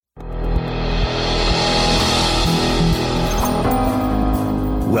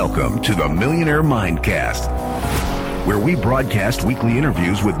Welcome to the Millionaire Mindcast, where we broadcast weekly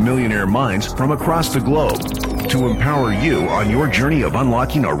interviews with millionaire minds from across the globe to empower you on your journey of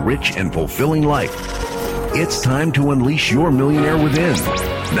unlocking a rich and fulfilling life. It's time to unleash your millionaire within.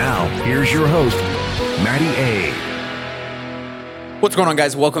 Now, here's your host, Matty A. What's going on,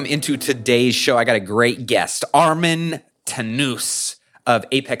 guys? Welcome into today's show. I got a great guest, Armen Tannous of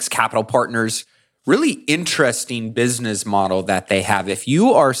Apex Capital Partners. Really interesting business model that they have. If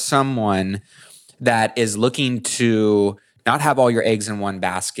you are someone that is looking to not have all your eggs in one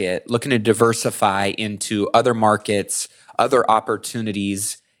basket, looking to diversify into other markets, other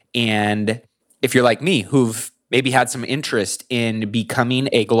opportunities, and if you're like me, who've maybe had some interest in becoming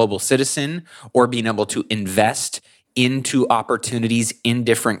a global citizen or being able to invest into opportunities in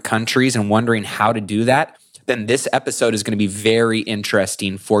different countries and wondering how to do that, then this episode is going to be very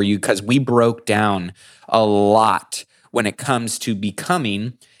interesting for you because we broke down a lot when it comes to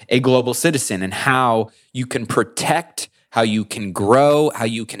becoming a global citizen and how you can protect, how you can grow, how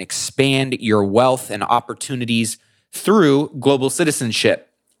you can expand your wealth and opportunities through global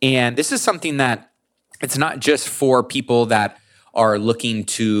citizenship. And this is something that it's not just for people that are looking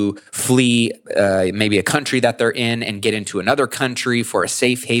to flee maybe a country that they're in and get into another country for a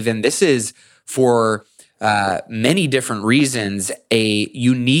safe haven. This is for many different reasons, a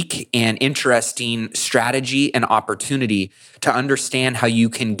unique and interesting strategy and opportunity to understand how you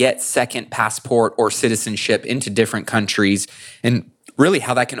can get second passport or citizenship into different countries, and really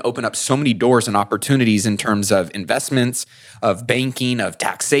how that can open up so many doors and opportunities in terms of investments, of banking, of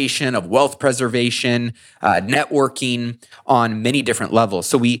taxation, of wealth preservation, networking on many different levels.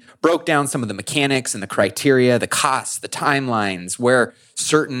 So we broke down some of the mechanics and the criteria, the costs, the timelines, where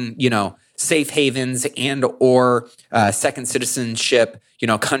certain, safe havens and or second citizenship,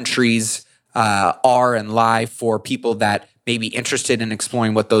 countries are and lie for people that may be interested in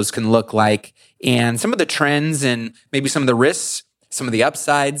exploring what those can look like, and some of the trends and maybe some of the risks, some of the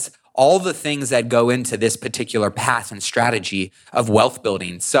upsides, all the things that go into this particular path and strategy of wealth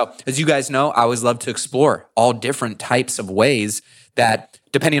building. So as you guys know, I always love to explore all different types of ways that,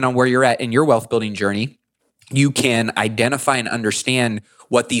 depending on where you're at in your wealth building journey, you can identify and understand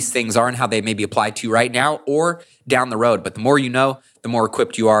what these things are and how they may be applied to you right now or down the road. But the more you know, the more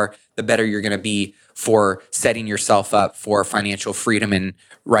equipped you are, the better you're going to be for setting yourself up for financial freedom and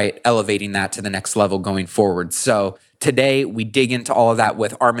elevating that to the next level going forward. So today we dig into all of that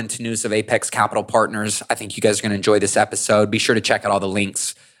with Armen Tannous of Apex Capital Partners. I think you guys are going to enjoy this episode. Be sure to check out all the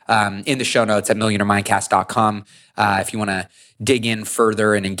links in the show notes at millionairemindcast.com if you want to dig in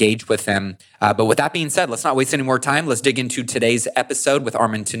further and engage with them. But with that being said, let's not waste any more time. Let's dig into today's episode with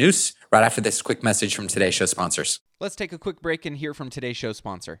Armen Tannous right after this quick message from today's show sponsors. Let's take a quick break and hear from today's show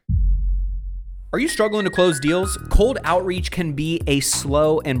sponsor. Are you struggling to close deals? Cold outreach can be a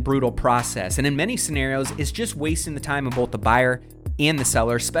slow and brutal process, and in many scenarios, it's just wasting the time of both the buyer and the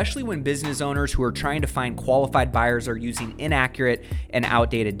seller, especially when business owners who are trying to find qualified buyers are using inaccurate and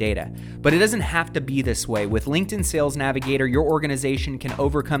outdated data. But it doesn't have to be this way. With LinkedIn Sales Navigator, your organization can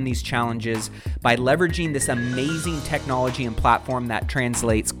overcome these challenges by leveraging this amazing technology and platform that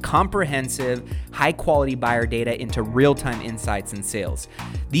translates comprehensive, high-quality buyer data into real-time insights in sales.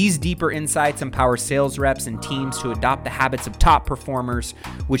 These deeper insights empower sales reps and teams to adopt the habits of top performers,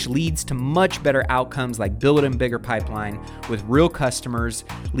 which leads to much better outcomes like building a bigger pipeline with real customers,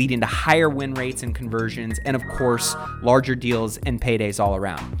 leading to higher win rates and conversions, and of course, larger deals and paydays all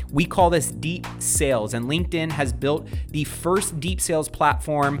around. We call this deep sales, and LinkedIn has built the first deep sales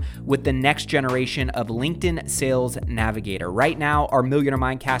platform with the next generation of LinkedIn Sales Navigator. Right now, our Millionaire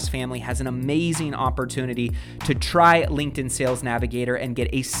Mindcast family has an amazing opportunity to try LinkedIn Sales Navigator and get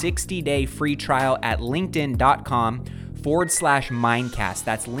a 60-day free trial at linkedin.com/Mindcast.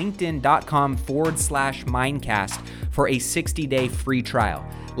 That's linkedin.com/Mindcast for a 60-day free trial.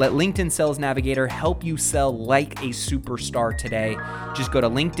 Let LinkedIn Sales Navigator help you sell like a superstar today. Just go to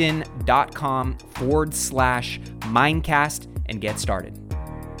linkedin.com/Mindcast and get started.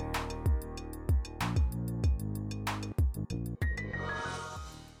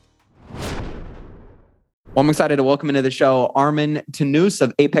 Well, I'm excited to welcome into the show Armen Tannous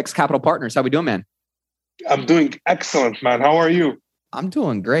of Apex Capital Partners. How we doing, man? I'm doing excellent, man. How are you? I'm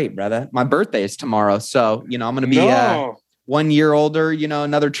doing great, brother. My birthday is tomorrow. So, I'm going to be 1 year older,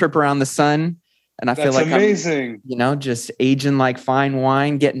 another trip around the sun. And I feel That's like amazing. I'm, just aging like fine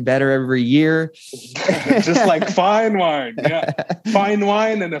wine, getting better every year. Just like fine wine. Yeah. Fine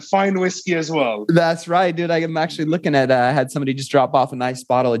wine and a fine whiskey as well. That's right, dude. I'm actually looking at, I had somebody just drop off a nice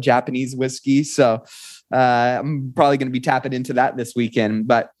bottle of Japanese whiskey. So I'm probably going to be tapping into that this weekend,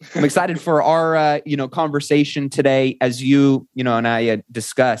 but I'm excited for our, conversation today. As you and I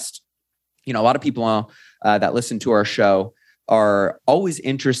discussed, a lot of people that listen to our show are always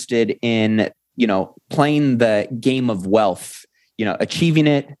interested in, playing the game of wealth, achieving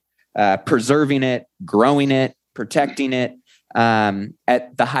it, preserving it, growing it, protecting it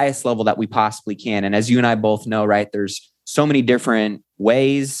at the highest level that we possibly can. And as you and I both know, right, there's so many different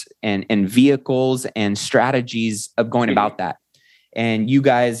ways and vehicles and strategies of going about that. And you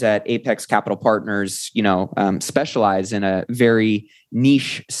guys at Apex Capital Partners, specialize in a very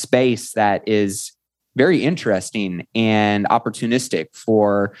niche space that is very interesting and opportunistic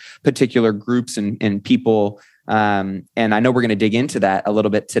for particular groups and people. And I know we're going to dig into that a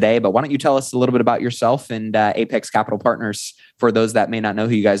little bit today, but why don't you tell us a little bit about yourself and Apex Capital Partners for those that may not know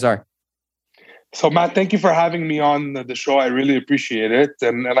who you guys are? So, Matt, thank you for having me on the show. I really appreciate it.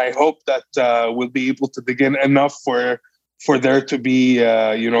 And I hope that we'll be able to dig in enough for there to be,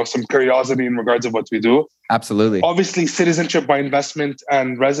 some curiosity in regards of what we do. Absolutely. Obviously, citizenship by investment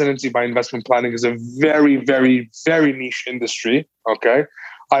and residency by investment planning is a very, very, very niche industry. Okay.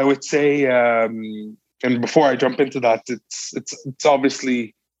 I would say, and before I jump into that, it's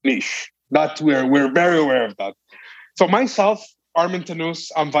obviously niche. That we're very aware of that. So myself, Armen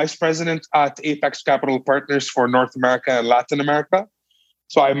Tannous, I'm vice president at Apex Capital Partners for North America and Latin America.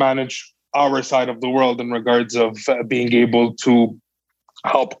 So I manage our side of the world in regards of being able to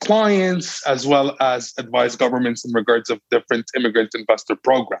help clients as well as advise governments in regards of different immigrant investor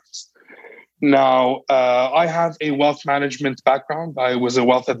programs. Now, I have a wealth management background. I was a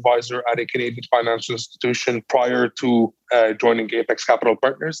wealth advisor at a Canadian financial institution prior to joining Apex Capital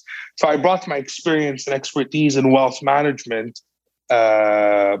Partners. So I brought my experience and expertise in wealth management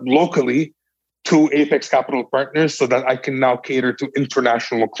locally to Apex Capital Partners so that I can now cater to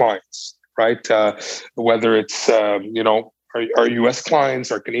international clients, right? Whether it's, our US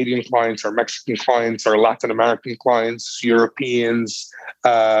clients, our Canadian clients, our Mexican clients, our Latin American clients, Europeans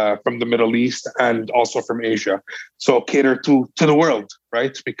from the Middle East, and also from Asia. So cater to the world,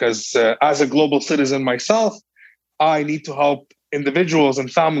 right? Because as a global citizen myself, I need to help individuals and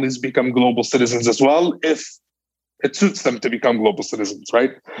families become global citizens as well, if it suits them to become global citizens,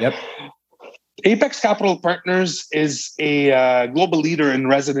 right? Yep. Apex Capital Partners is a global leader in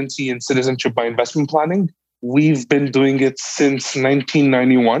residency and citizenship by investment planning. We've been doing it since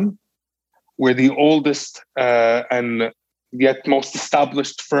 1991. We're the oldest and yet most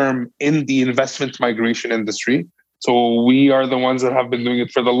established firm in the investment migration industry. So we are the ones that have been doing it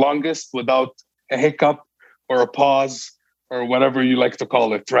for the longest without a hiccup or a pause or whatever you like to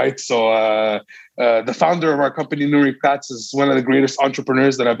call it, right? So the founder of our company, Nuri Katz, is one of the greatest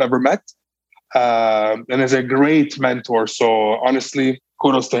entrepreneurs that I've ever met and is a great mentor. So honestly,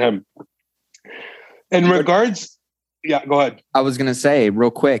 kudos to him. In regards, yeah, go ahead. I was going to say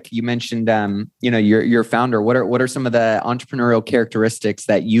real quick, you mentioned, your founder. What are some of the entrepreneurial characteristics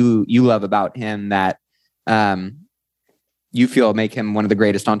that you love about him that you feel make him one of the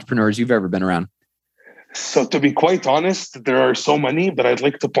greatest entrepreneurs you've ever been around? So to be quite honest, there are so many, but I'd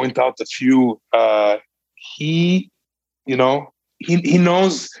like to point out a few. He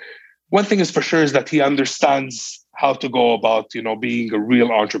knows, one thing is for sure is that he understands how to go about, being a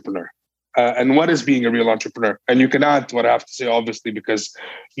real entrepreneur. And what is being a real entrepreneur? And you can add to what I have to say, obviously, because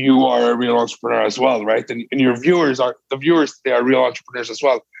you are a real entrepreneur as well, right? And your viewers, they are real entrepreneurs as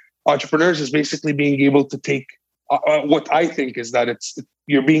well. Entrepreneurs is basically being able to take, what I think is that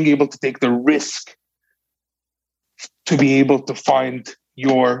you're being able to take the risk to be able to find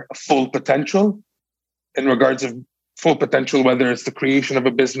your full potential in regards of full potential, whether it's the creation of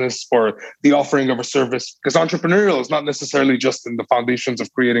a business or the offering of a service. Because entrepreneurial is not necessarily just in the foundations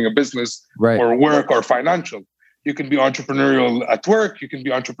of creating a business, right, or work or financial. You can be entrepreneurial at work. You can be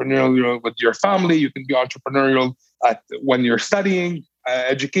entrepreneurial with your family. You can be entrepreneurial when you're studying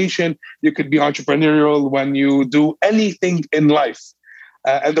education. You could be entrepreneurial when you do anything in life.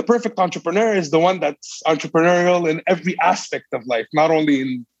 And the perfect entrepreneur is the one that's entrepreneurial in every aspect of life, not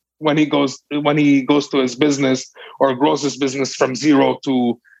only when he goes to his business or grows his business from 0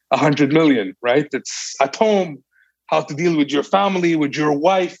 to 100 million, right? It's at home, how to deal with your family, with your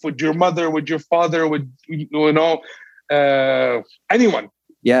wife, with your mother, with your father, with anyone.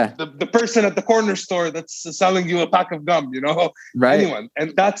 Yeah. The person at the corner store that's selling you a pack of gum, right. Anyone.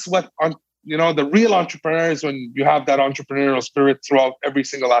 And that's what the real entrepreneur is, when you have that entrepreneurial spirit throughout every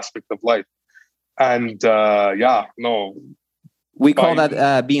single aspect of life. And we call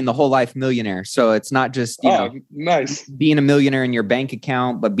that being the whole life millionaire. So it's not just, nice, being a millionaire in your bank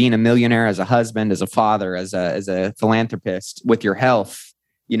account, but being a millionaire as a husband, as a father, as a philanthropist with your health,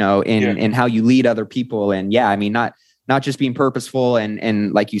 in how you lead other people. And not just being purposeful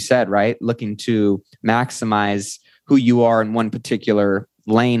and like you said, right, looking to maximize who you are in one particular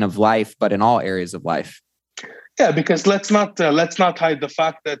lane of life, but in all areas of life. Yeah, because let's not hide the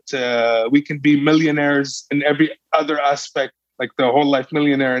fact that we can be millionaires in every other aspect, like the whole life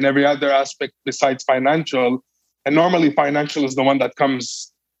millionaire in every other aspect besides financial. And normally financial is the one that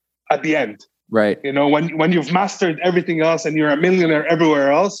comes at the end. Right. When you've mastered everything else and you're a millionaire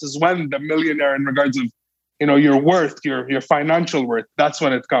everywhere else is when the millionaire in regards of, your worth, your financial worth, that's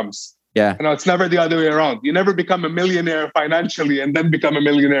when it comes. Yeah. It's never the other way around. You never become a millionaire financially and then become a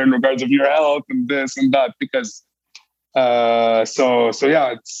millionaire in regards of your health and this and that, because it's,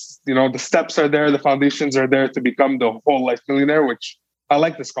 the steps are there, the foundations are there to become the whole life millionaire, which I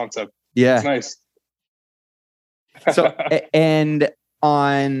like this concept. Yeah. It's nice. So, and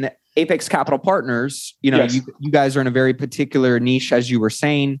on Apex Capital Partners, yes. you guys are in a very particular niche, as you were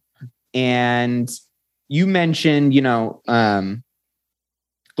saying, and you mentioned,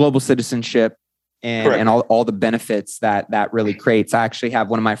 global citizenship and all the benefits that really creates. I actually have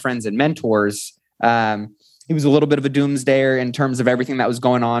one of my friends and mentors. He was a little bit of a doomsdayer in terms of everything that was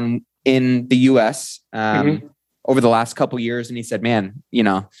going on in the US over the last couple of years. And he said, man,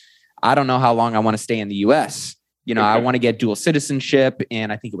 I don't know how long I want to stay in the US. I want to get dual citizenship.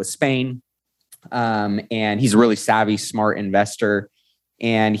 And I think it was Spain. And he's a really savvy, smart investor.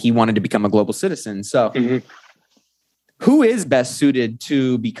 And he wanted to become a global citizen. So who is best suited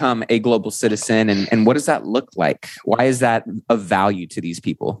to become a global citizen? And what does that look like? Why is that of value to these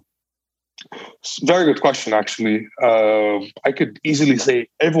people? Very good question, actually. I could easily say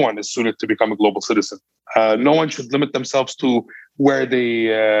everyone is suited to become a global citizen. No one should limit themselves to where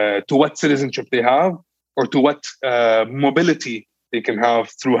to what citizenship they have or to what mobility they can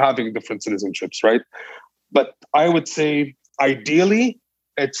have through having different citizenships, right? But I would say ideally,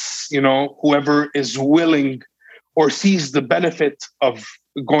 it's, whoever is willing or sees the benefit of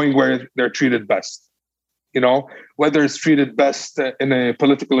going where they're treated best. Whether it's treated best in a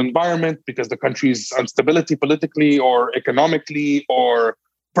political environment because the country's instability politically or economically or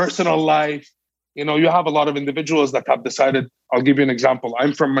personal life. You have a lot of individuals that have decided, I'll give you an example.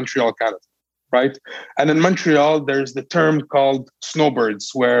 I'm from Montreal, Canada, right? And in Montreal, there's the term called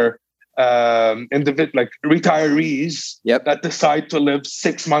snowbirds, where retirees that decide to live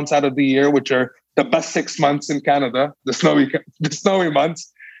 6 months out of the year, which are the best 6 months in Canada, the snowy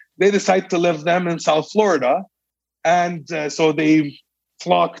months. They decide to live them in South Florida. And so they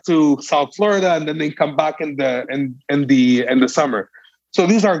flock to South Florida and then they come back in the summer. So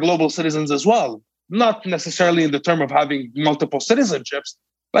these are global citizens as well, not necessarily in the term of having multiple citizenships,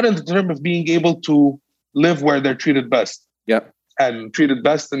 but in the term of being able to live where they're treated best. Yep. And treated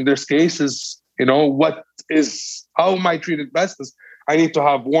best in this case is, how am I treated best is I need to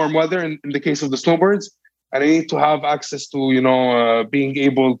have warm weather in the case of the snowbirds. And I need to have access to, being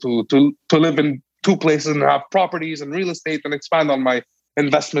able to live in two places and have properties and real estate and expand on my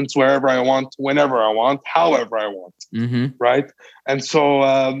investments wherever I want, whenever I want, however I want, right? And so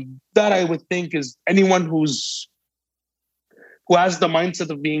that I would think is anyone who has the mindset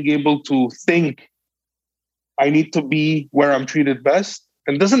of being able to think, I need to be where I'm treated best,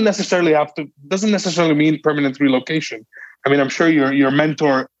 and doesn't necessarily mean permanent relocation. I mean, I'm sure your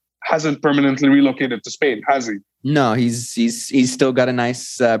mentor hasn't permanently relocated to Spain, has he? No, he's still got a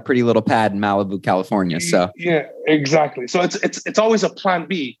nice, pretty little pad in Malibu, California. So yeah, exactly. So it's always a plan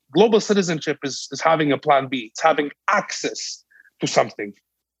B. Global citizenship is having a plan B. It's having access to something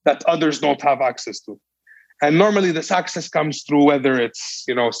that others don't have access to, and normally this access comes through whether it's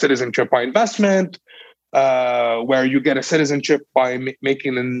citizenship by investment, where you get a citizenship by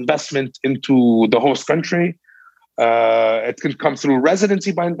making an investment into the host country. It can come through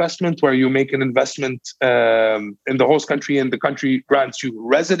residency by investment, where you make an investment in the host country and the country grants you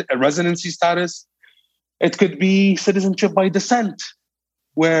a residency status. It could be citizenship by descent,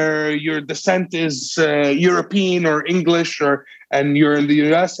 where your descent is European or English, and you're in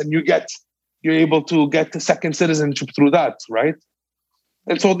the US and you're able to get the second citizenship through that, right?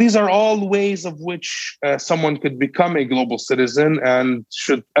 And so these are all ways of which someone could become a global citizen, and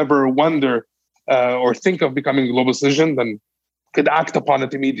should ever wonder or think of becoming a global citizen, then could act upon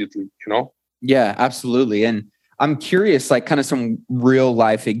it immediately, Yeah, absolutely. And I'm curious, like kind of some real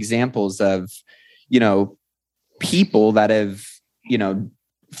life examples of, people that have,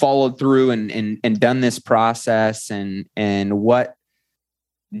 followed through and done this process and what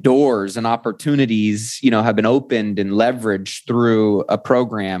doors and opportunities, have been opened and leveraged through a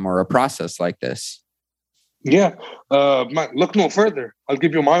program or a process like this? Yeah. Look no further. I'll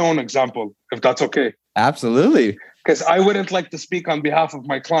give you my own example, if that's okay. Absolutely. Because I wouldn't like to speak on behalf of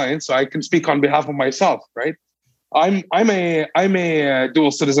my clients, so I can speak on behalf of myself, right? I'm a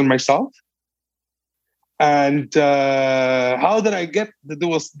dual citizen myself. And how did I get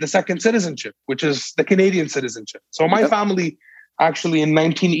the second citizenship, which is the Canadian citizenship? So my family actually in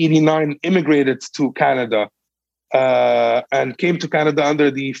 1989 immigrated to Canada and came to Canada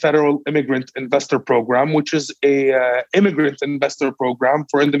under the Federal Immigrant Investor Program, which is a immigrant investor program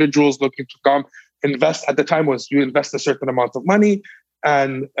for individuals looking to come invest. At the time was you invest a certain amount of money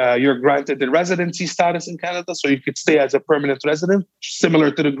and you're granted the residency status in Canada. So you could stay as a permanent resident,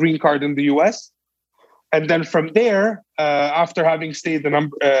 similar to the green card in the US. And then from there, after having stayed an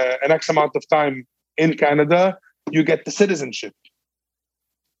X amount of time in Canada, you get the citizenship.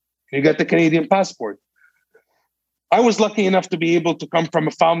 You get the Canadian passport. I was lucky enough to be able to come from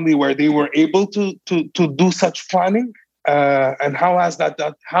a family where they were able to do such planning. And how has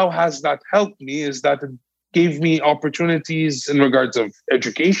that helped me is that it gave me opportunities in regards of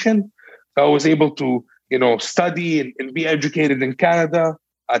education. I was able to, study and be educated in Canada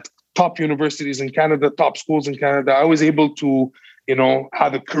at top universities in Canada, top schools in Canada. I was able to,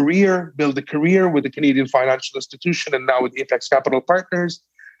 have a career, build a career with the Canadian financial institution and now with Apex Capital Partners.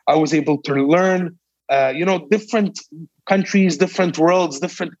 I was able to learn, different countries, different worlds,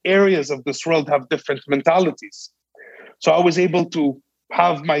 different areas of this world have different mentalities. So I was able to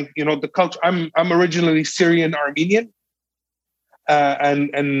have my, the culture. I'm originally Syrian Armenian.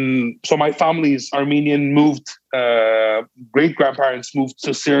 And so my family's Armenian, great-grandparents moved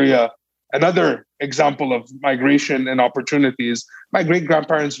to Syria. Another example of migration and opportunities. My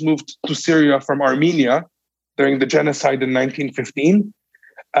great-grandparents moved to Syria from Armenia during the genocide in 1915.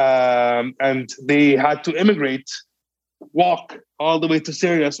 And they had to walk all the way to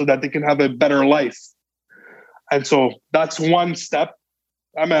Syria so that they can have a better life. And so that's one step.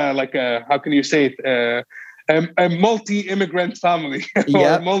 I'm how can you say it? A multi-immigrant family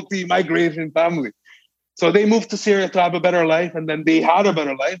or multi-migration family. So they moved to Syria to have a better life, and then they had a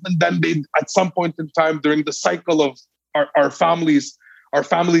better life. And then they, at some point in time during the cycle of our family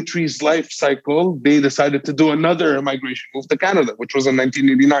tree's life cycle, they decided to do another migration, move to Canada, which was in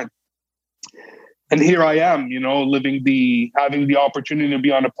 1989. And here I am, having the opportunity to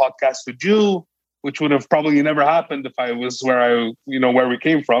be on a podcast with you, which would have probably never happened if I was where we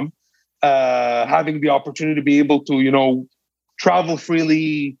came from. Having the opportunity to be able to, travel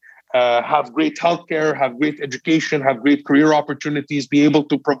freely, have great healthcare, have great education, have great career opportunities, be able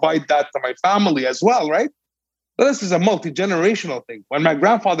to provide that to my family as well, right? So this is a multi-generational thing. When my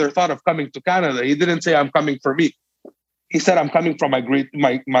grandfather thought of coming to Canada, he didn't say, I'm coming for me. He said, I'm coming for my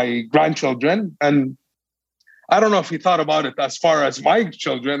grandchildren. And I don't know if he thought about it as far as my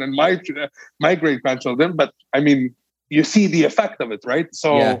children and my great-grandchildren, but I mean, you see the effect of it, right?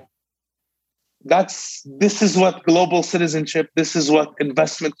 So this is what global citizenship, this is what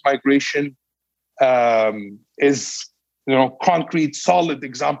investment migration is, concrete, solid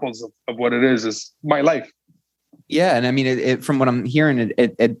examples of what it is my life. Yeah. And I mean, from what I'm hearing,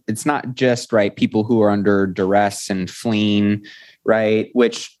 it's not just, right, people who are under duress and fleeing, right,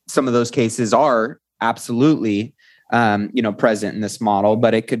 which some of those cases are absolutely, present in this model,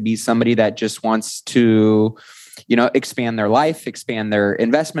 but it could be somebody that just wants to, expand their life, expand their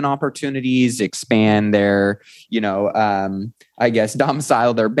investment opportunities, expand their,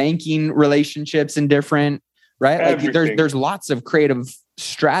 domicile their banking relationships in different, right? Everything. Like there's lots of creative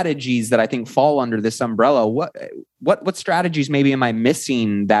strategies that I think fall under this umbrella. What strategies maybe am I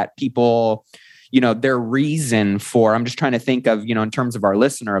missing that people, their reason for, I'm just trying to think of, in terms of our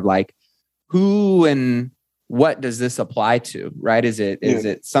listener of like who and what does this apply to, right? Is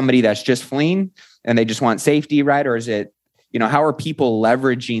it somebody that's just fleeing and they just want safety, right? Or is it, how are people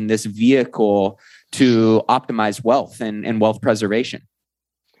leveraging this vehicle to optimize wealth and wealth preservation?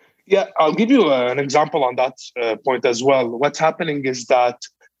 Yeah, I'll give you an example on that point as well. What's happening is that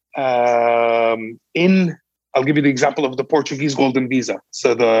I'll give you the example of the Portuguese Golden Visa.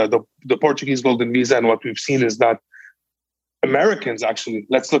 So the Portuguese Golden Visa, and what we've seen is that Americans actually,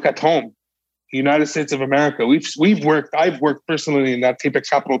 let's look at home. United States of America. I've worked personally in that Apex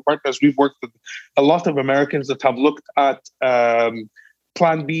Capital Partners. We've worked with a lot of Americans that have looked at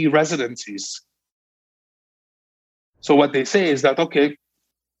Plan B residencies. So what they say is that, okay,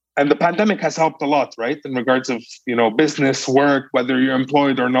 and the pandemic has helped a lot, right? In regards of, business, work, whether you're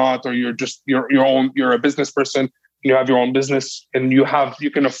employed or not, or you're just you're a business person, you have your own business and you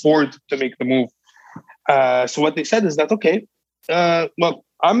can afford to make the move. So what they said is that, okay,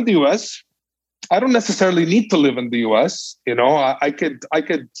 I'm in the US. I don't necessarily need to live in the US. I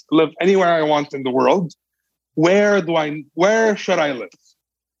could live anywhere I want in the world. Where should I live?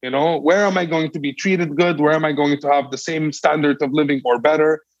 Where am I going to be treated good? Where am I going to have the same standard of living or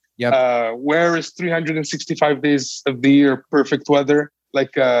better? Yep. Where is 365 days of the year perfect weather?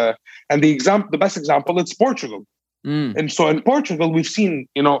 And the best example, it's Portugal. And so in Portugal, we've seen,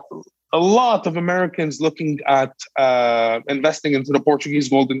 a lot of Americans looking at investing into the Portuguese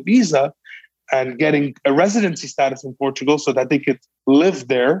Golden Visa and getting a residency status in Portugal so that they could live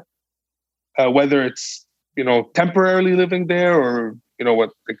there, whether it's, temporarily living there or,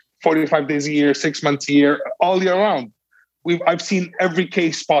 45 days a year, 6 months a year, all year round. I've seen every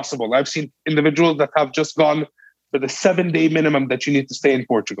case possible. I've seen individuals that have just gone for the 7-day minimum that you need to stay in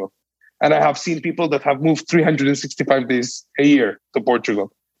Portugal. And I have seen people that have moved 365 days a year to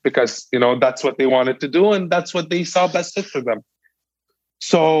Portugal because, that's what they wanted to do and that's what they saw best fit for them.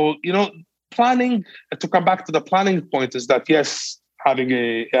 So, planning, to come back to the planning point, is that, yes, having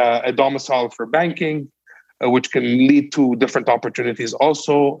a domicile for banking, which can lead to different opportunities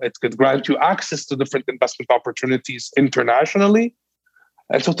also. It could grant you access to different investment opportunities internationally.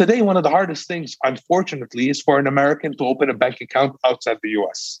 And so today, one of the hardest things, unfortunately, is for an American to open a bank account outside the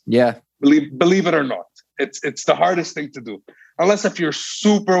US. Yeah. Believe it or not. It's the hardest thing to do. Unless if you're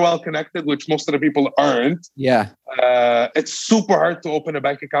super well connected, which most of the people aren't. Yeah. It's super hard to open a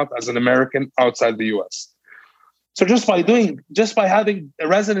bank account as an American outside the US. So just by having a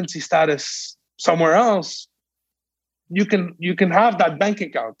residency status somewhere else, you can have that bank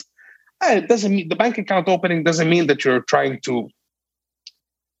account. It doesn't mean the bank account opening doesn't mean that you're trying to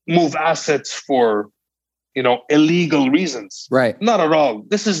move assets for, illegal reasons. Right. Not at all.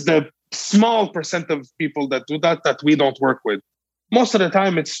 This is the small percent of people that do that we don't work with. Most of the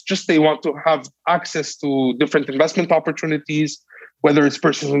time, it's just they want to have access to different investment opportunities, whether it's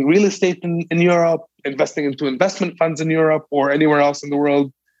purchasing real estate in Europe, investing into investment funds in Europe or anywhere else in the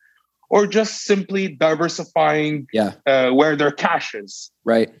world, or just simply diversifying where their cash is.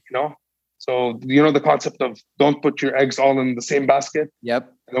 Right. So, the concept of don't put your eggs all in the same basket.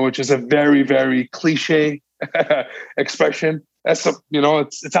 Yep. Which is a very, very cliche expression. It's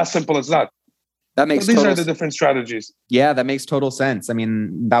as simple as that. That makes these are the different strategies. Yeah, that makes total sense. I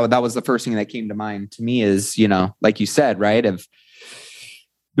mean, that was the first thing that came to mind to me is, like you said, right, of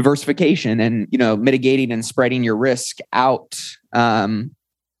diversification and, mitigating and spreading your risk out.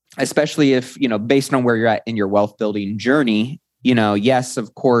 Especially if, based on where you're at in your wealth building journey, yes,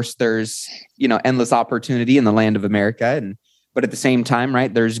 of course, there's, endless opportunity in the land of America. But at the same time,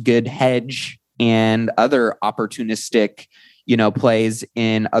 right, there's good hedge and other opportunistic, plays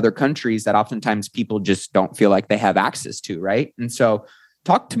in other countries that oftentimes people just don't feel like they have access to. Right. And so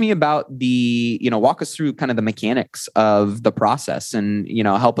talk to me about walk us through kind of the mechanics of the process and,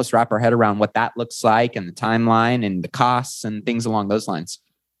 help us wrap our head around what that looks like and the timeline and the costs and things along those lines.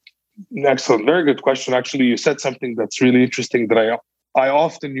 Excellent. Very good question. Actually, you said something that's really interesting that I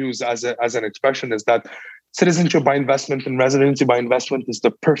often use as an expression is that citizenship by investment and residency by investment is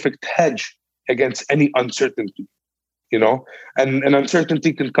the perfect hedge against any uncertainty, and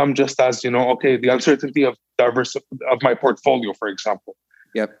uncertainty can come just as, the uncertainty of my portfolio, for example.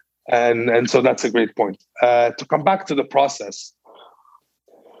 Yep. And so that's a great point. To come back to the process,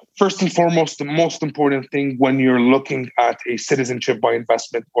 first and foremost, the most important thing when you're looking at a citizenship by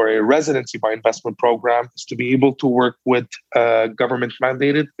investment or a residency by investment program is to be able to work with a government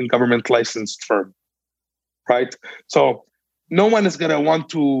mandated and government licensed firm, right? So no one is going to want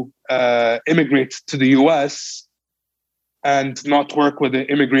to immigrate to the US and not work with an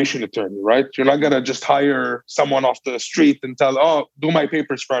immigration attorney, right? You're not going to just hire someone off the street and tell, do my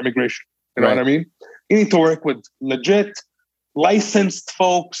papers for immigration. You know what I mean? You need to work with legit, licensed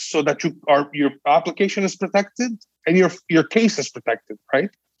folks so that your application is protected and your case is protected,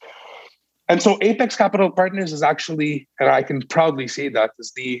 right? And so Apex Capital Partners is actually, and I can proudly say that,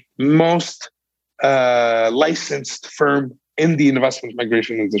 is the most licensed firm in the investment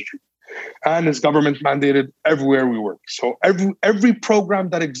migration industry, and is government mandated everywhere we work. So every program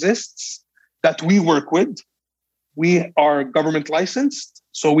that exists that we work with, we are government licensed.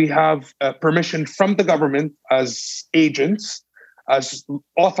 So we have permission from the government as agents, as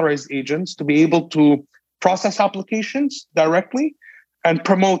authorized agents, to be able to process applications directly and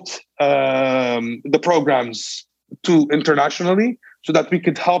promote the programs to internationally so that we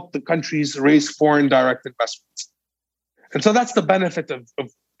could help the countries raise foreign direct investments. And so that's the benefit of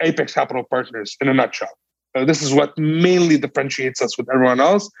Apex Capital Partners in a nutshell. This is what mainly differentiates us with everyone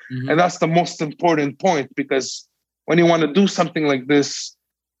else. Mm-hmm. And that's the most important point, because when you want to do something like this,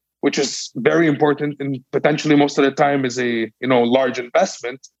 which is very important and potentially most of the time is a large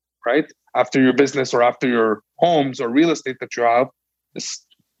investment, right? After your business or after your homes or real estate that you have,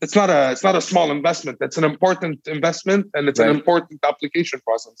 it's not a small investment. It's an important investment and it's an important application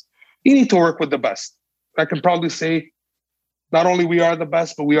process. You need to work with the best. I can probably say not only we are the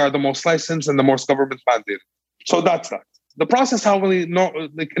best, but we are the most licensed and the most government mandated. So that's that. The process, how we know,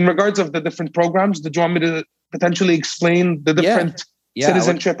 like in regards of the different programs, did you want me to potentially explain the different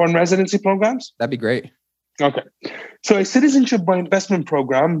citizenship and residency programs? That'd be great. Okay. So a citizenship by investment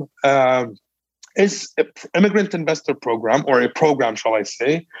program is an immigrant investor program, or a program, shall I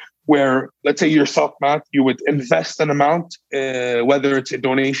say, where, let's say yourself, Matt, you would invest an amount, whether it's a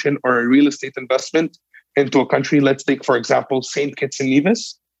donation or a real estate investment into a country. Let's take, for example, St. Kitts and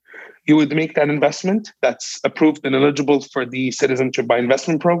Nevis. You would make that investment that's approved and eligible for the citizenship by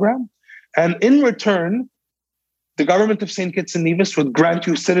investment program. And in return, the government of St. Kitts and Nevis would grant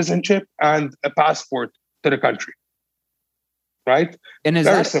you citizenship and a passport to the country. Right? And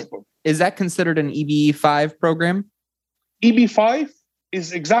very simple. Is that considered an EB-5 program? EB-5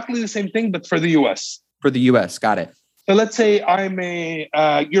 is exactly the same thing, but for the US. For the US, got it. So let's say I'm a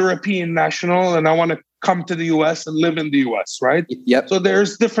European national and I want to come to the US and live in the US, right? Yep. So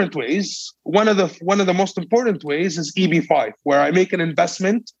there's different ways. One of the most important ways is EB-5, where I make an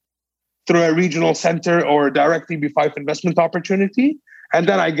investment through a regional center or a direct EB-5 investment opportunity, and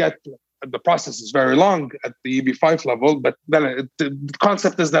then I get. The process is very long at the EB-5 level, but then the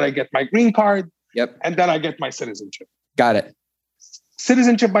concept is that I get my green card, and then I get my citizenship. Got it.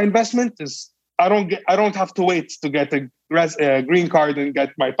 Citizenship by investment is I don't have to wait to get a green card and get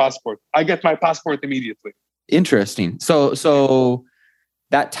my passport. I get my passport immediately. Interesting. So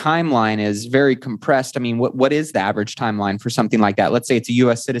that timeline is very compressed. I mean, what is the average timeline for something like that? Let's say it's a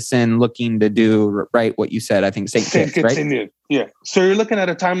U.S. citizen looking to do, right, what you said, I think St. Kitts, right? Yeah. So you're looking at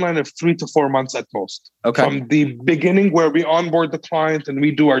a timeline of 3 to 4 months at most. Okay. From the beginning where we onboard the client and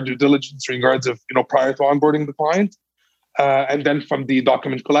we do our due diligence in regards of, prior to onboarding the client. And then from the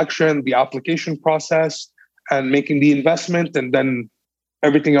document collection, the application process, and making the investment, and then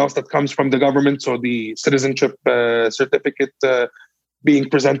everything else that comes from the government. So the citizenship certificate being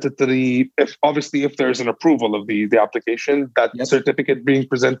presented to if there's an approval of the application, that certificate being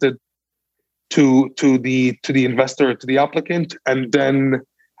presented to the investor, to the applicant, and then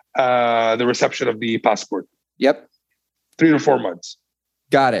the reception of the passport. 3 to 4 months.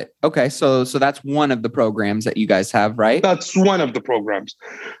 Got it. Okay, so that's one of the programs that you guys have, right? That's one of the programs.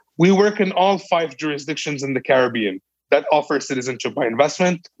 We work in all 5 jurisdictions in the Caribbean that offer citizenship by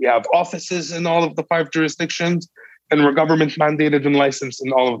investment. We have offices in all of the 5 jurisdictions, and we're government mandated and licensed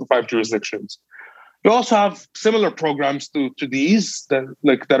in all of the 5 jurisdictions. We also have similar programs to these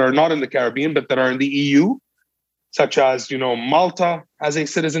that are not in the Caribbean, but that are in the EU, such as, Malta has a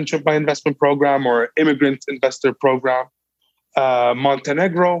citizenship by investment program or immigrant investor program.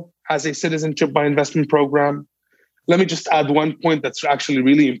 Montenegro has a citizenship by investment program. Let me just add one point that's actually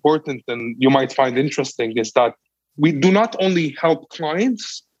really important and you might find interesting, is that we do not only help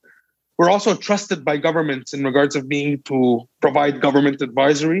clients, we're also trusted by governments in regards of being to provide government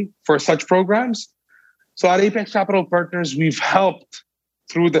advisory for such programs. So at Apex Capital Partners, we've helped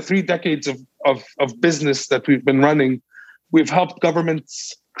through the 3 decades of business that we've been running. We've helped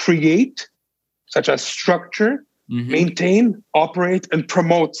governments create, such as structure, maintain, operate, and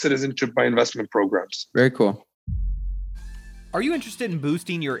promote citizenship by investment programs. Very cool. Are you interested in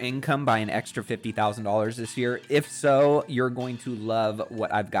boosting your income by an extra $50,000 this year? If so, you're going to love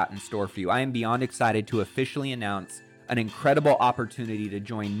what I've got in store for you. I am beyond excited to officially announce an incredible opportunity to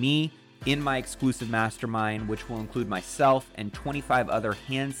join me in my exclusive mastermind, which will include myself and 25 other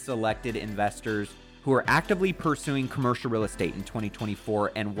hand-selected investors who are actively pursuing commercial real estate in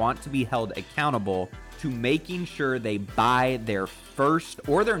 2024 and want to be held accountable to making sure they buy their first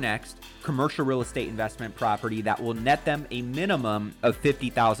or their next commercial real estate investment property that will net them a minimum of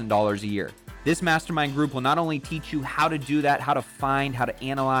 $50,000 a year. This mastermind group will not only teach you how to do that, how to find, how to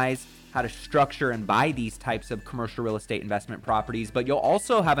analyze, how to structure and buy these types of commercial real estate investment properties, but you'll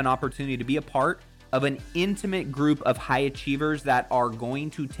also have an opportunity to be a part of an intimate group of high achievers that are going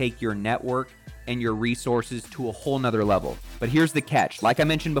to take your network and your resources to a whole nother level. But here's the catch. Like I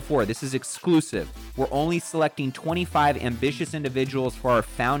mentioned before, this is exclusive. We're only selecting 25 ambitious individuals for our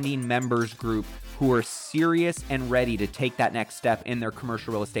founding members group who are serious and ready to take that next step in their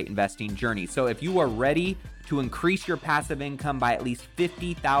commercial real estate investing journey. So if you are ready to increase your passive income by at least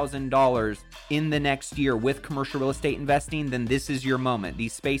 $50,000 in the next year with commercial real estate investing, then this is your moment.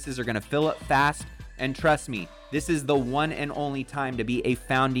 These spaces are going to fill up fast, And trust me, this is the one and only time to be a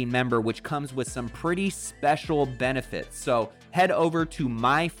founding member, which comes with some pretty special benefits. So head over to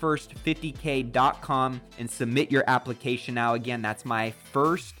myfirst50k.com and submit your application now. Again, that's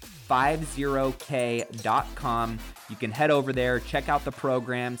myfirst50k.com. You can head over there, check out the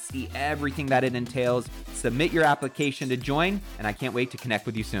program, see everything that it entails, submit your application to join, and I can't wait to connect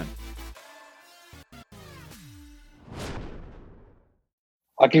with you soon.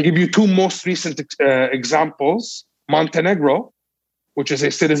 I can give you two most recent examples. Montenegro, which is a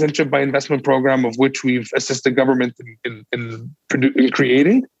citizenship by investment program of which we've assisted government in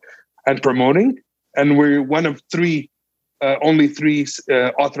creating and promoting. And we're one of only three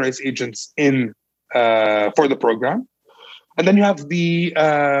authorized agents for the program. And then you have the,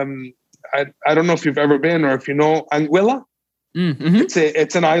 I don't know if you've ever been or if you know, Anguilla. Mm-hmm.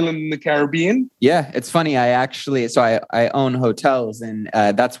 It's an island in the Caribbean. Yeah, it's funny. I own hotels, and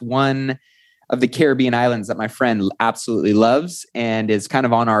that's one of the Caribbean islands that my friend absolutely loves and is kind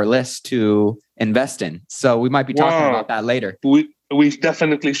of on our list to invest in. So we might be talking about that later. We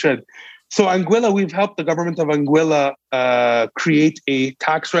definitely should. So Anguilla, we've helped the government of Anguilla create a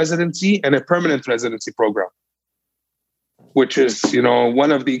tax residency and a permanent residency program, which is,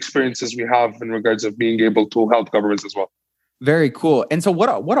 one of the experiences we have in regards of being able to help governments as well. Very cool. And so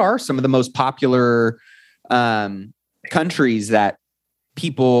what are some of the most popular countries that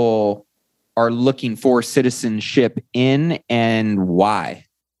people are looking for citizenship in, and why?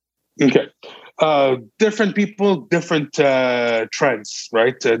 Okay. Different people, different trends,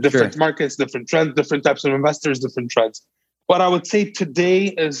 right? Different markets, different trends, different types of investors, different trends. What I would say today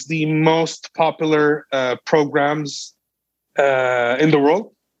is the most popular programs in the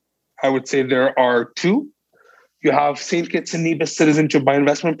world. I would say there are two. You have St. Kitts and Nevis Citizenship by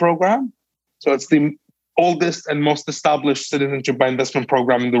Investment Program. So it's the oldest and most established citizenship by investment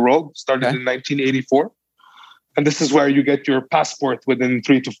program in the world, started in 1984. And this is where you get your passport within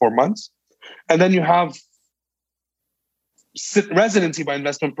 3 to 4 months. And then you have residency by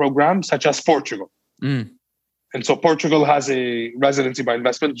investment programs such as Portugal. And so Portugal has a residency by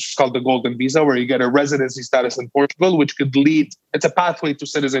investment, which is called the Golden Visa, where you get a residency status in Portugal, which could it's a pathway to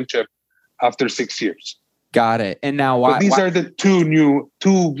citizenship after 6 years. Got it. And now why? So these are the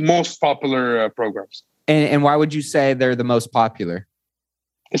two most popular programs. And why would you say they're the most popular?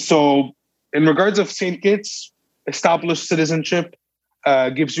 So in regards of St. Kitts, established citizenship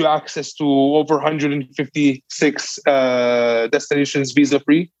gives you access to over 156 destinations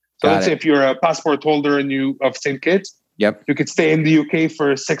visa-free. So let's say if you're a passport holder of St. Kitts, you could stay in the UK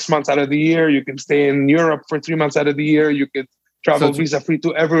for 6 months out of the year. You can stay in Europe for 3 months out of the year. You could travel visa-free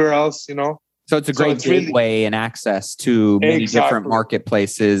to everywhere else, So it's a great gateway and access to many different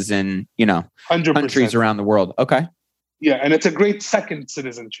marketplaces and, 100%. countries around the world. Okay. Yeah. And it's a great second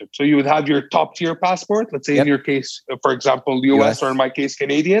citizenship. So you would have your top tier passport, let's say in your case, for example, US, or in my case,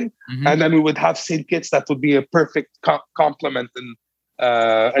 Canadian. Mm-hmm. And then we would have St. Kitts. That would be a perfect complement and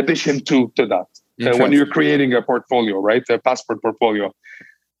addition to that when you're creating a portfolio, right? A passport portfolio.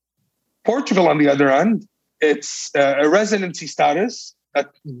 Portugal, on the other hand, it's a residency status that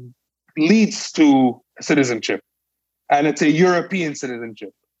leads to citizenship, and it's a European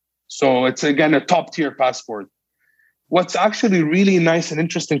citizenship. So it's, again, a top tier passport. What's actually really nice and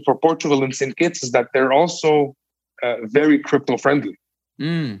interesting for Portugal and St. Kitts is that they're also very crypto friendly.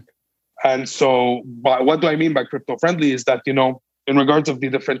 And so what do I mean by crypto friendly is that, in regards of the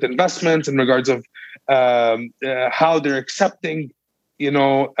different investments, in regards of how they're accepting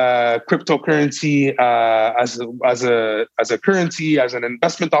cryptocurrency as a currency, as an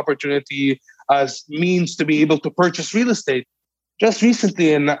investment opportunity, as means to be able to purchase real estate. Just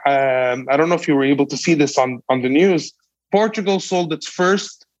recently, and I don't know if you were able to see this on the news, Portugal sold its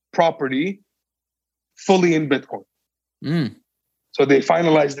first property fully in Bitcoin. So they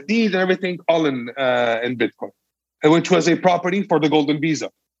finalized the deed and everything all in Bitcoin, which was a property for the Golden Visa.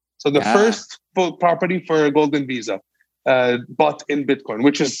 So the first full property for a Golden Visa. Bought in Bitcoin,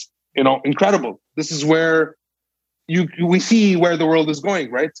 which is, incredible. This is where we see where the world is going,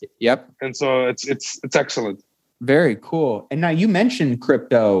 right? Yep. And so it's excellent. Very cool. And now you mentioned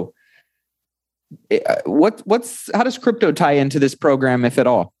crypto. How does crypto tie into this program, if at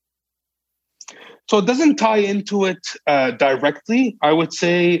all? So it doesn't tie into it directly. I would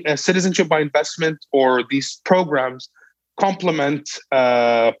say citizenship by investment or these programs complement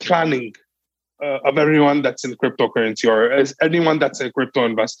planning of everyone that's in cryptocurrency or as anyone that's a crypto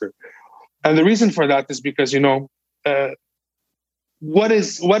investor. And the reason for that is because, what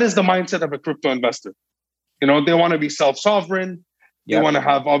is the mindset of a crypto investor? They want to be self-sovereign. They want to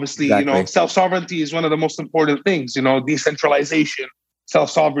have, obviously, self-sovereignty is one of the most important things, decentralization,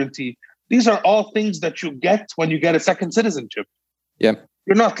 self-sovereignty. These are all things that you get when you get a second citizenship. Yeah.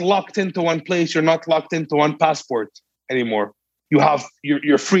 You're not locked into one place. You're not locked into one passport anymore.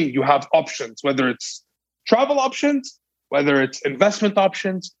 You're free. You have options, whether it's travel options, whether it's investment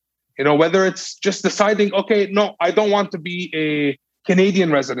options, whether it's just deciding, okay, no, I don't want to be a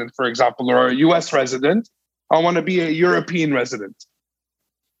Canadian resident, for example, or a US resident. I want to be a European resident,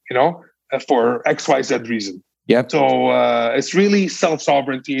 for XYZ reason. Yep. So it's really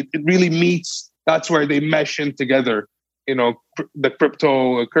self-sovereignty. It really meets, that's where they mesh in together, the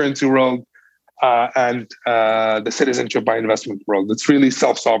cryptocurrency world and the citizenship by investment world. It's really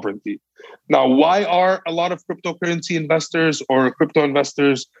self-sovereignty. Now, why are a lot of cryptocurrency investors or crypto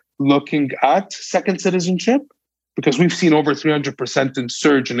investors looking at second citizenship? Because we've seen over 300% in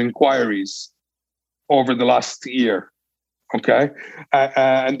surge in inquiries over the last year. Okay.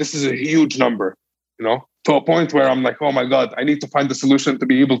 And this is a huge number, to a point where I'm like, oh my God, I need to find a solution to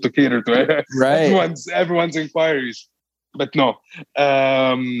be able to cater to right. everyone's inquiries. But no.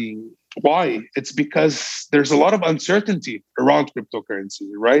 Why? It's because there's a lot of uncertainty around cryptocurrency,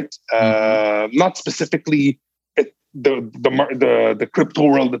 right? Not specifically the crypto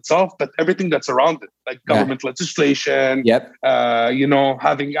world itself, but everything that's around it, like government legislation,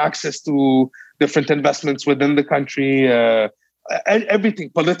 having access to different investments within the country, everything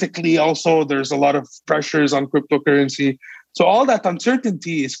politically. Also, there's a lot of pressures on cryptocurrency. So all that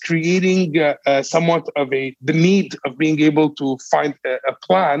uncertainty is creating somewhat of the need of being able to find a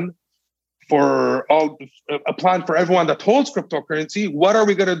plan for everyone that holds cryptocurrency. What are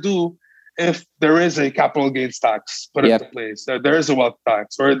we going to do if there is a capital gains tax put into place, there is a wealth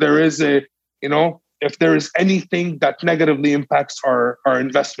tax, or there is if there is anything that negatively impacts our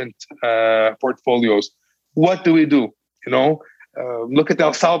investment portfolios? What do we do? Look at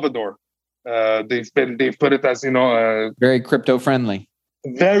El Salvador. They've put it as very crypto friendly.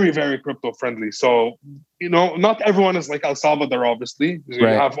 Very, very crypto friendly. So, not everyone is like El Salvador, obviously. You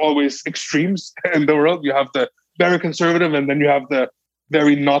have always extremes in the world. You have the very conservative, and then you have the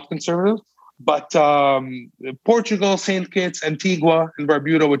very not conservative. But Portugal, St. Kitts, Antigua, and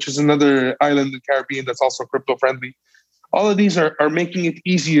Barbuda, which is another island in the Caribbean that's also crypto friendly. All of these are making it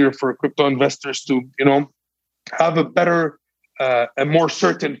easier for crypto investors to, have a better, a more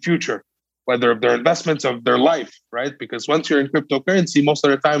certain future, whether of their investments, of their life, right? Because once you're in cryptocurrency, most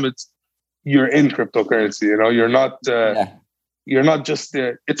of the time you're in cryptocurrency. You're not just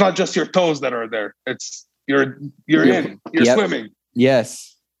it's not just your toes that are there. It's you're swimming.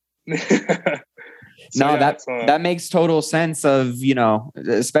 Yes. That makes total sense of,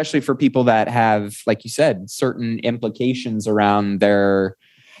 especially for people that have, like you said, certain implications around their,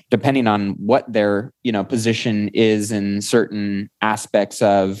 depending on what their, position is in certain aspects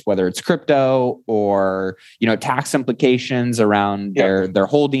of whether it's crypto or, tax implications around their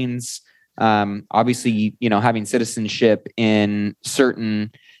holdings. Obviously, having citizenship in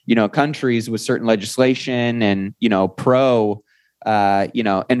certain, countries with certain legislation and, pro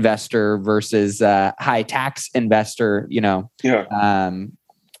investor versus high tax investor,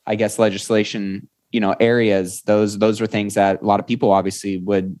 I guess legislation, areas, those are things that a lot of people obviously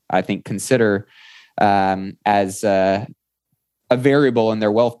would, I think, consider as a variable in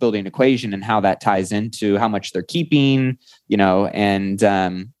their wealth building equation, and how that ties into how much they're keeping, and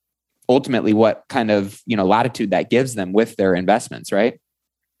ultimately what kind of, latitude that gives them with their investments, right?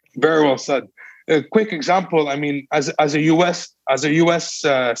 Very well said. A quick example. I mean, as a US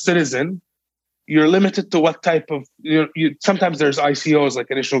citizen, you're limited to what type of. Sometimes there's ICOs, like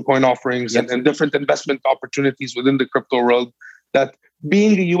initial coin offerings, and different investment opportunities within the crypto world that,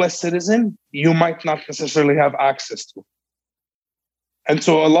 being a US citizen, you might not necessarily have access to. And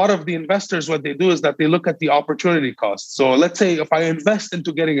so a lot of the investors, what they do is that they look at the opportunity cost. So let's say if I invest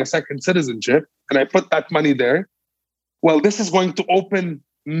into getting a second citizenship and I put that money there, well, this is going to open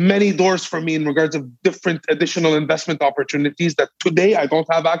many doors for me in regards of different additional investment opportunities that today I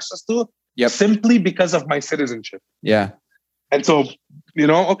don't have access to, simply because of my citizenship. Yeah. And so,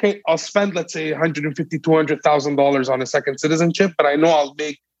 okay, I'll spend, let's say, $150,000, $200,000 on a second citizenship, but I know I'll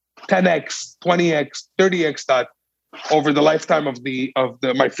make 10x, 20x, 30x that over the lifetime of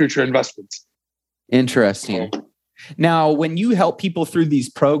my future investments. Interesting. Now, when you help people through these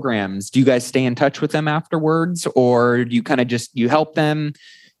programs, do you guys stay in touch with them afterwards, or do you kind of just, you help them,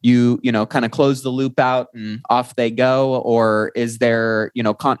 you kind of close the loop out and off they go, or is there,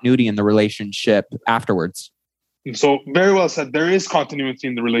 continuity in the relationship afterwards? So very well said. There is continuity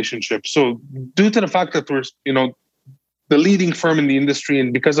in the relationship. So due to the fact that we're, the leading firm in the industry,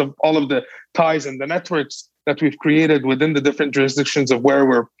 and because of all of the ties and the networks that we've created within the different jurisdictions of where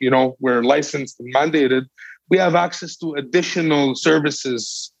we're licensed and mandated, we have access to additional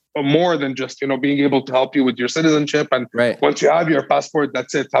services more than just, being able to help you with your citizenship. And once you have your passport,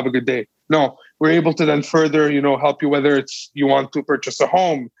 that's it. Have a good day. No, we're able to then further, help you, whether it's you want to purchase a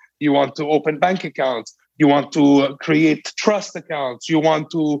home, you want to open bank accounts, you want to create trust accounts, you want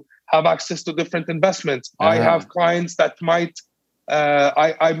to have access to different investments. I have clients that might,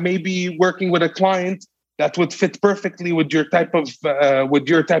 I may be working with a client that would fit perfectly with your type of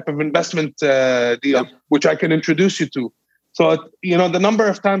investment deal, which I can introduce you to. So, the number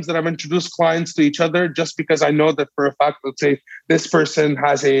of times that I've introduced clients to each other, just because I know that for a fact, let's say this person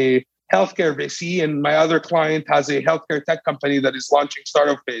has a healthcare VC and my other client has a healthcare tech company that is launching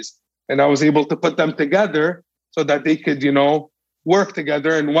startup phase. And I was able to put them together so that they could, work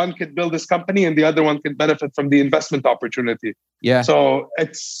together, and one could build this company and the other one could benefit from the investment opportunity. Yeah. So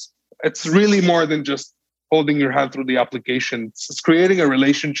it's really more than just holding your hand through the application. It's creating a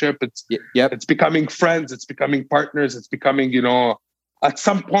relationship. It's becoming friends. It's becoming partners. It's becoming, at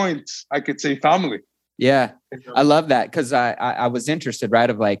some point, I could say family. Yeah. I love that because I was interested, right?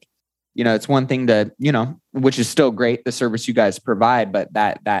 Of like, it's one thing to, which is still great, the service you guys provide, but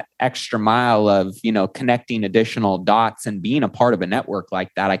that extra mile of, connecting additional dots and being a part of a network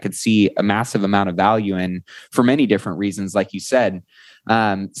like that, I could see a massive amount of value in for many different reasons, like you said.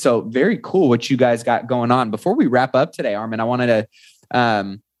 So very cool what you guys got going on. Before we wrap up today, Armin, I wanted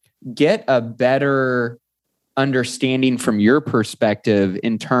to get a better understanding from your perspective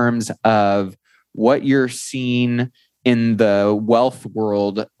in terms of what you're seeing in the wealth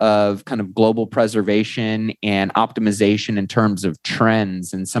world of kind of global preservation and optimization in terms of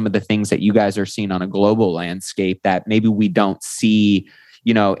trends and some of the things that you guys are seeing on a global landscape that maybe we don't see,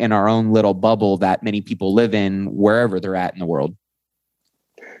 in our own little bubble that many people live in wherever they're at in the world.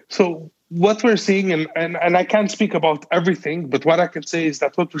 So what we're seeing, and I can't speak about everything, but what I can say is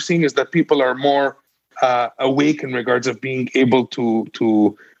that what we're seeing is that people are more awake in regards of being able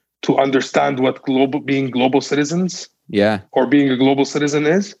to understand what being global citizens, or being a global citizen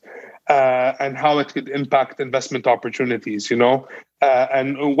is, and how it could impact investment opportunities. And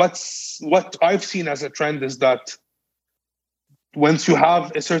what I've seen as a trend is that once you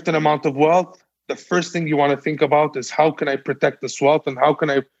have a certain amount of wealth, the first thing you want to think about is how can I protect this wealth and how can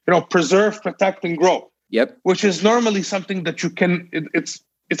I, preserve, protect, and grow. Yep. Which is normally something that you can. It's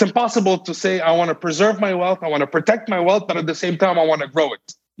impossible to say I want to preserve my wealth, I want to protect my wealth, but at the same time I want to grow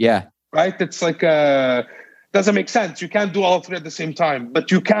it. Yeah. Right. It's like doesn't make sense. You can't do all three at the same time,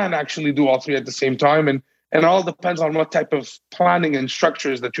 but you can actually do all three at the same time, and it all depends on what type of planning and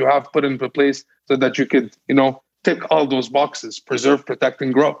structures that you have put into place so that you could, tick all those boxes: preserve, protect,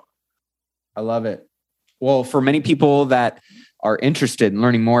 and grow. I love it. Well, for many people that are interested in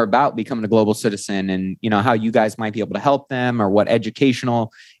learning more about becoming a global citizen and, how you guys might be able to help them or what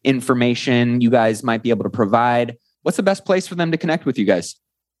educational information you guys might be able to provide, what's the best place for them to connect with you guys?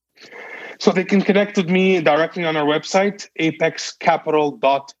 So they can connect with me directly on our website,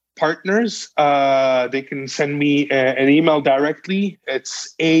 apexcapital.partners. They can send me an email directly.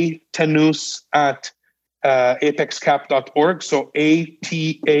 It's atannous@apexcap.org. So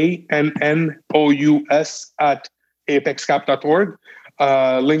ATANNOUS@apexcap.org.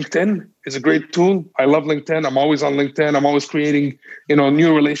 LinkedIn is a great tool. I love LinkedIn. I'm always on LinkedIn. I'm always creating,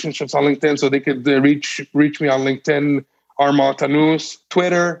 new relationships on LinkedIn. So they could reach me on LinkedIn, Armand Tannous.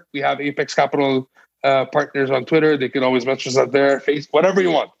 Twitter, we have Apex Capital partners on Twitter. They can always message us there. Whatever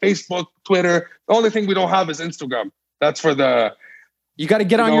you want. Facebook, Twitter. The only thing we don't have is Instagram. That's for the... You got to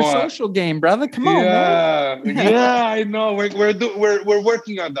get on your social game, brother. Come on, man. Yeah, I know. We're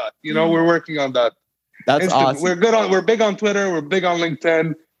working on that. We're working on that. That's awesome. We're big on Twitter. We're big on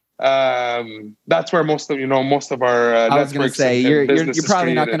LinkedIn. That's where most of our. I was going to say you're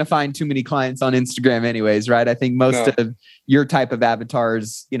probably not going to find too many clients on Instagram, anyways, right? I think most of your type of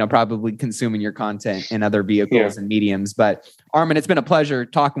avatars, probably consuming your content in other vehicles and mediums. But Armin, it's been a pleasure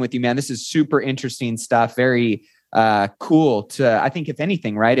talking with you, man. This is super interesting stuff. Very cool to. I think if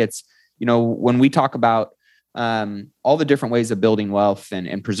anything, right? It's when we talk about all the different ways of building wealth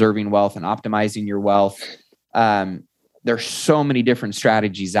and preserving wealth and optimizing your wealth. There's so many different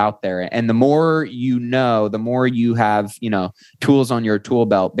strategies out there. And the more the more you have, tools on your tool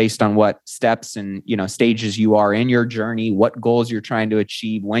belt based on what steps and, stages you are in your journey, what goals you're trying to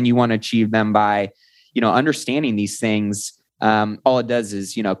achieve, when you want to achieve them by, understanding these things. All it does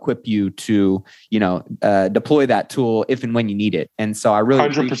is, equip you to, deploy that tool if and when you need it. And so I really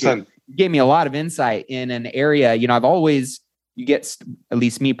 100%. You gave me a lot of insight in an area, I've always, at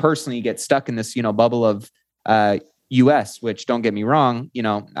least me personally, you get stuck in this, bubble of, US, which don't get me wrong,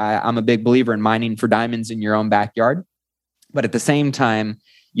 I'm a big believer in mining for diamonds in your own backyard. But at the same time,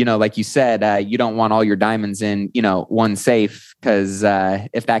 like you said, you don't want all your diamonds in, one safe, because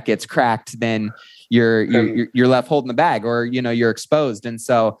if that gets cracked, then you're left holding the bag, or, you're exposed. And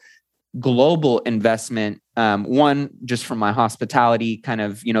so global investment, one, just from my hospitality kind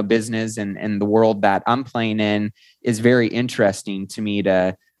of, business and the world that I'm playing in, is very interesting to me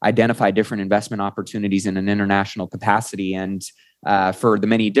to identify different investment opportunities in an international capacity. And for the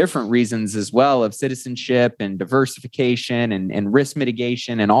many different reasons as well, of citizenship and diversification and risk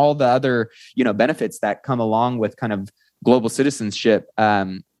mitigation and all the other, benefits that come along with kind of global citizenship.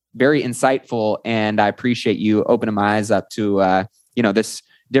 Very insightful. And I appreciate you opening my eyes up to, this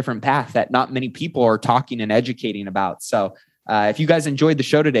different path that not many people are talking and educating about. So if you guys enjoyed the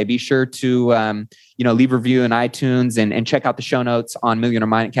show today, be sure to, leave a review in iTunes and check out the show notes on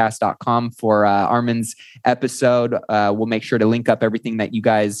millionairemindcast.com for Armin's episode. We'll make sure to link up everything that you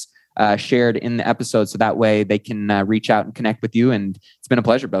guys shared in the episode, so that way they can reach out and connect with you. And it's been a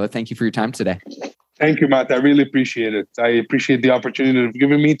pleasure, brother. Thank you for your time today. Thank you, Matt. I really appreciate it. I appreciate the opportunity you've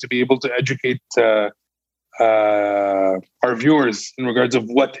given me to be able to educate our viewers in regards of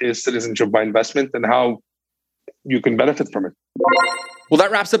what is citizenship by investment and how you can benefit from it. Well,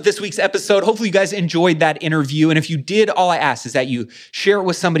 that wraps up this week's episode. Hopefully you guys enjoyed that interview. And if you did, all I ask is that you share it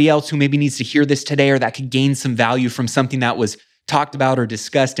with somebody else who maybe needs to hear this today, or that could gain some value from something that was talked about or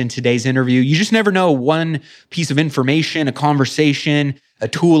discussed in today's interview. You just never know. One piece of information, a conversation, a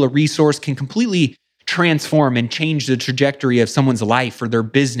tool, a resource can completely transform and change the trajectory of someone's life or their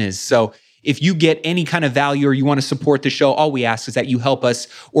business. So if you get any kind of value or you want to support the show, all we ask is that you help us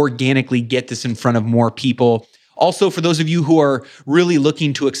organically get this in front of more people. Also, for those of you who are really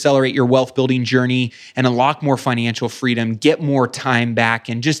looking to accelerate your wealth building journey and unlock more financial freedom, get more time back,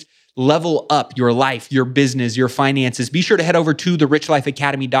 and just level up your life, your business, your finances, be sure to head over to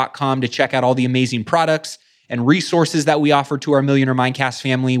therichlifeacademy.com to check out all the amazing products and resources that we offer to our Millionaire Mindcast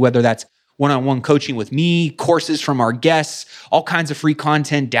family, whether that's one-on-one coaching with me, courses from our guests, all kinds of free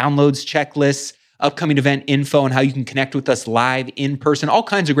content, downloads, checklists, upcoming event info, and how you can connect with us live in person, all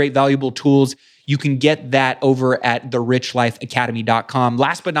kinds of great valuable tools. You can get that over at therichlifeacademy.com.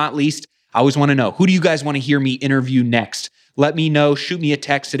 Last but not least, I always want to know, who do you guys want to hear me interview next? Let me know. Shoot me a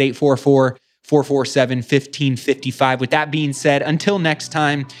text at 844-447-1555. With that being said, until next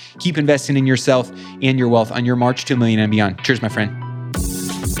time, keep investing in yourself and your wealth on your march to $1 million and beyond. Cheers, my friend.